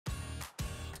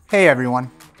Hey everyone,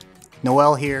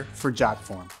 Noel here for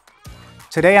Jotform.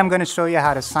 Today I'm going to show you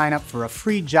how to sign up for a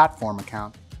free Jotform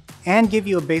account and give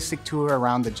you a basic tour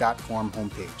around the Jotform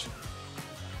homepage.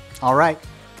 Alright,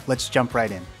 let's jump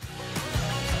right in.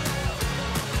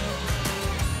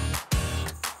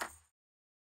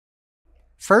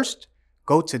 First,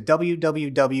 go to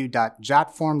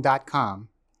www.jotform.com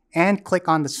and click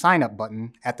on the Sign Up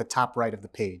button at the top right of the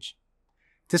page.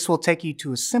 This will take you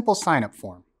to a simple sign-up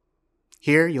form.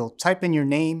 Here, you'll type in your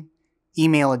name,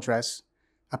 email address,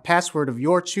 a password of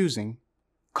your choosing,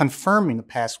 confirming the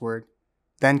password,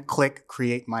 then click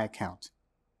Create My Account.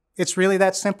 It's really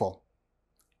that simple.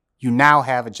 You now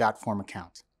have a Jotform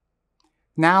account.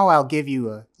 Now I'll give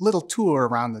you a little tour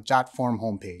around the Jotform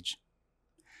homepage.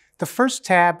 The first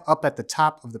tab up at the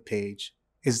top of the page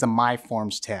is the My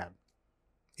Forms tab.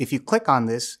 If you click on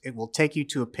this, it will take you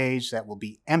to a page that will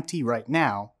be empty right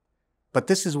now, but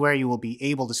this is where you will be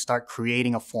able to start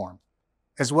creating a form,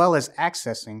 as well as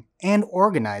accessing and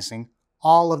organizing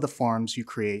all of the forms you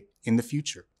create in the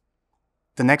future.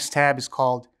 The next tab is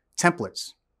called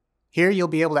Templates. Here you'll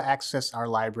be able to access our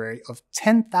library of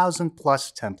 10,000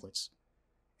 plus templates.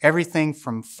 Everything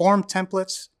from form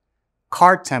templates,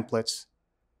 card templates,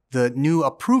 the new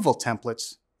approval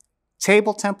templates,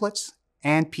 table templates,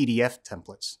 and PDF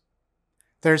templates.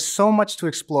 There's so much to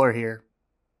explore here,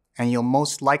 and you'll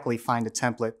most likely find a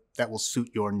template that will suit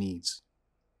your needs.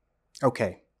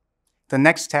 Okay, the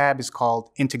next tab is called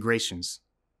Integrations.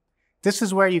 This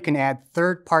is where you can add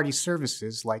third-party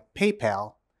services like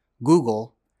PayPal,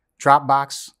 Google,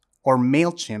 Dropbox, or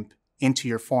MailChimp into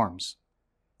your forms.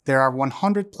 There are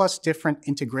 100 plus different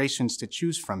integrations to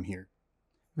choose from here.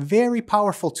 Very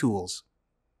powerful tools.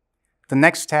 The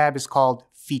next tab is called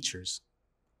Features.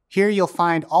 Here you'll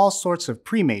find all sorts of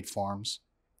pre-made forms,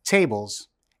 tables,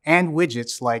 and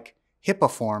widgets like HIPAA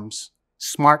forms,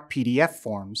 smart PDF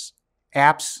forms,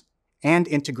 apps, and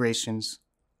integrations,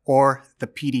 or the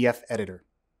PDF editor.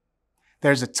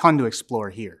 There's a ton to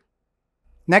explore here.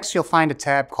 Next, you'll find a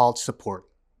tab called Support.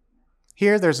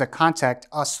 Here there's a Contact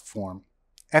Us form,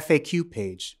 FAQ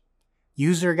page,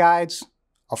 user guides,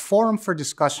 a forum for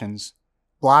discussions,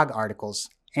 blog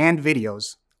articles, and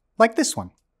videos like this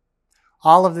one.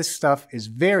 All of this stuff is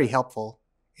very helpful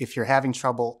if you're having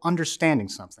trouble understanding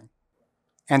something.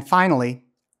 And finally,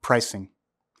 pricing.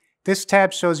 This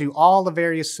tab shows you all the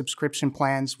various subscription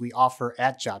plans we offer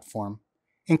at Jotform,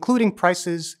 including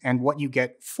prices and what you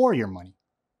get for your money.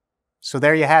 So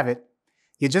there you have it.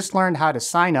 You just learned how to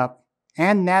sign up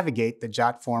and navigate the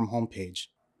Jotform homepage.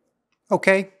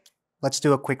 Okay, let's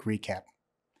do a quick recap.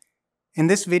 In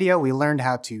this video, we learned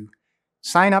how to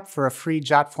sign up for a free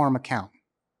Jotform account,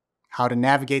 how to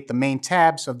navigate the main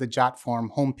tabs of the Jotform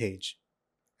homepage,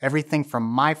 everything from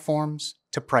My Forms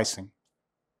to pricing.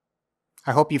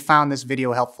 I hope you found this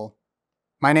video helpful.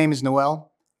 My name is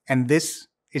Noel, and this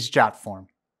is Jotform.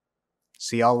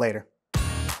 See y'all later.